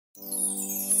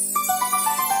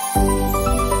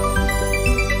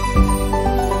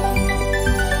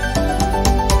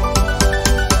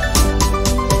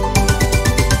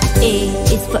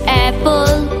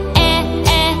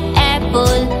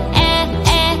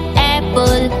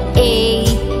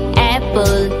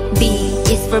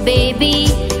for baby.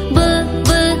 B,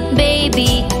 b, baby.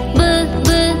 B, b,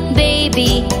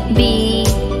 baby. B,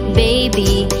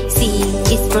 baby. C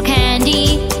is for candy.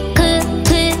 C,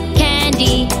 c,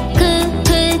 candy. C, c,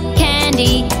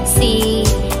 candy. C,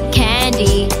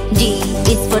 candy. D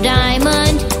is for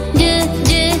diamond. D,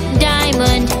 d,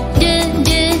 diamond. D, d,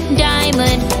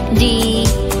 diamond. D,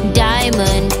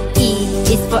 diamond. E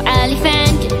is for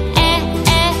elephant. E,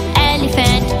 e,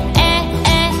 elephant. E,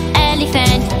 e,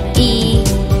 elephant. E,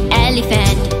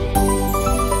 elephant.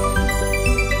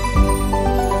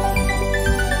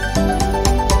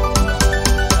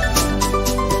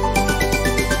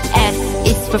 F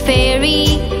is for fairy.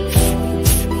 F,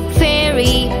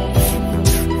 fairy.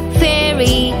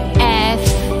 Fairy. F,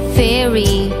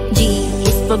 fairy. G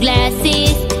is for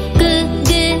glasses. G,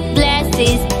 g,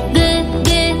 glasses. G, g,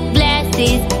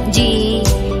 glasses. G,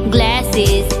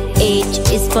 glasses. H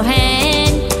is for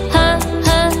hand. H,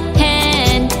 h,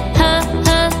 hand. H,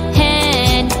 h,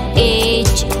 hand.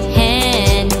 H,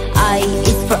 hand. I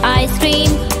is for ice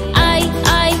cream. I,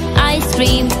 ice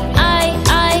cream. I,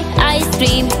 ice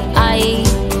cream. I,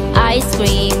 ice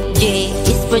cream. J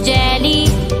is for jelly.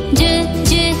 J,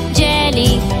 j,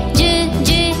 jelly. J, j,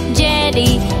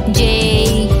 jelly. J,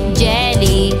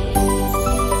 jelly.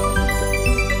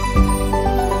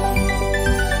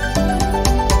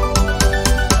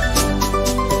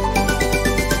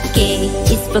 K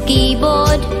is for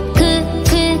keyboard. K,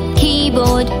 k,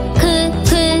 keyboard. K,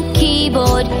 k,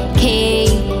 keyboard. K,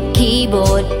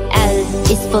 keyboard. L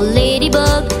is for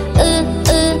ladybug.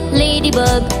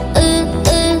 Ladybug.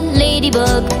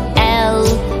 Ladybug. L,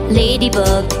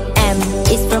 ladybug. M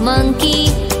is for monkey.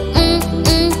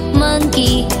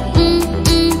 Monkey.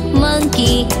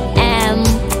 Monkey. M,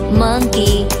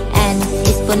 monkey. N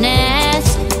is for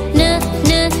nest. Nest.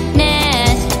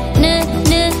 Nest.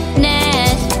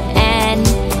 N,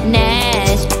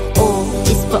 nest. O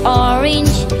is for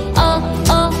orange.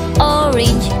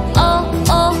 Orange.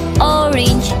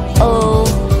 Orange. O,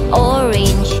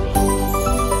 orange.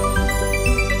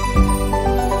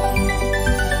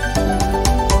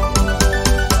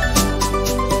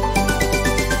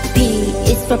 P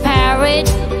is for parrot.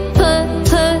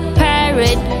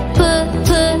 Parrot.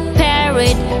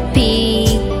 Parrot. P,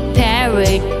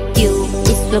 parrot. Q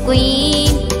is for queen.